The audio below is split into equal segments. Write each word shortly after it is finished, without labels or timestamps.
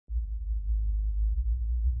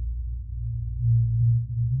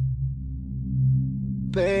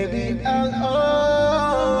Baby, I'll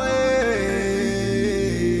always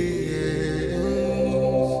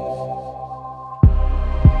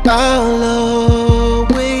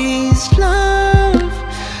love.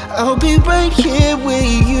 I'll be right here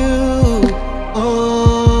with you.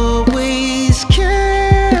 Always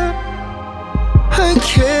care. I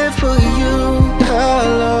care for you.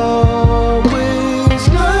 I'll always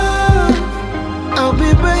love. I'll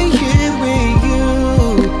be right here with you.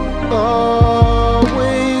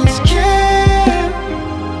 Always care.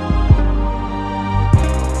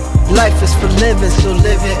 Life is for living, so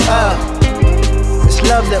live it up. It's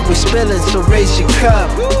love that we're spilling, so raise your cup.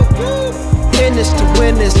 In this to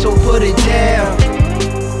win this, so put it down.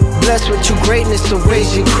 Blessed with your greatness, so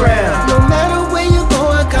raise your crown. No matter where you go,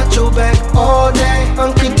 I got your back all day.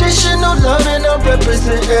 Unconditional love and I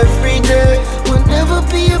represent every day. We'll never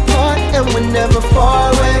be apart and we're never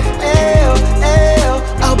far away. Ayo, ayo,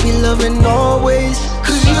 I'll be loving always,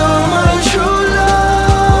 'cause you're my true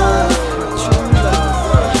love.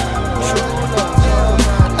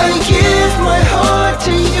 I give my heart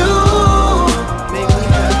to you,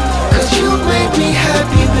 'cause you make me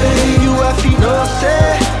happy, babe. You I feel no say,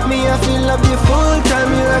 me I feel love you full time.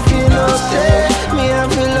 You I feel no say, me I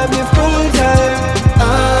feel love you full time.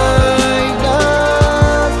 I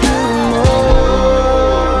love you more,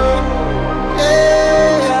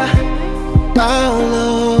 yeah. I'll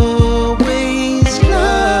always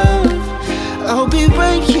love. I'll be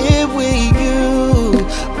right here with you.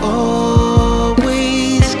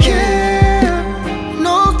 Always care.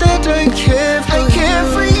 Know that I care for you. I care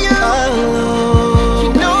for you. You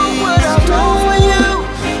know what I'll do for you.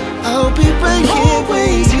 I'll be right here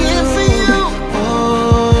with you. For you.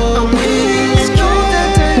 Always know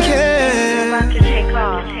that I care.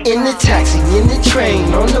 In the taxi, in the train,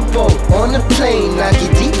 on the boat, on the plane, I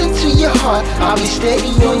get deep into your heart, I'll be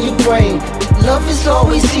steady on your brain. Love is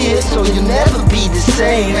always here, so you'll never be the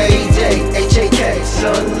same. AJ, HAK,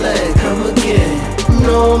 Sunland, come again.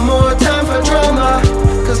 No more time for drama,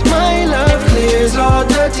 'cause my love clears all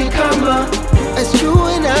dirty karma. As you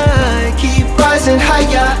and I keep rising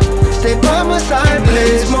higher, stay by my side,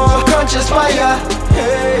 blaze more conscious fire.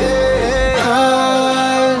 Hey,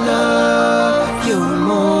 I love you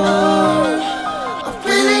more. I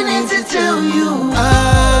really need to tell you I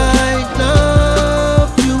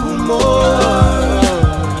love you more.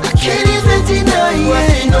 I can't even deny it. I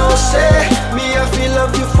feel no say, me I feel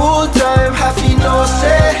love you full time. I feel no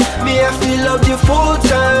say, me I feel love you full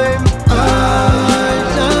time. I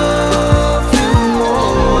love you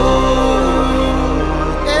more,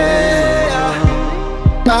 yeah.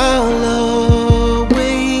 I'll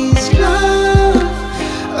always love.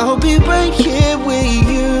 I'll be right here with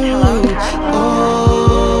you.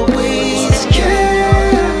 Always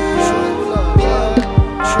care.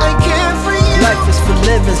 I care for you. Life is for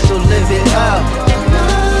living, so live it up.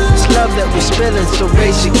 It's love that we're spilling, so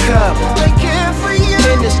raise your cup. I care for you.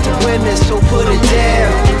 In this to win this, so put it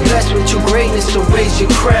down. Blessed with your greatness, so raise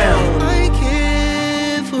your crown. I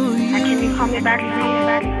care for you. Can you call me back, please?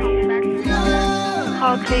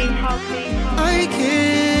 Call, please. I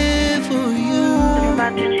care for you. I'm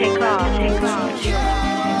about to take off.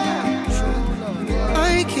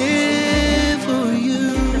 I care for you.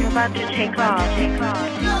 I'm about to take off.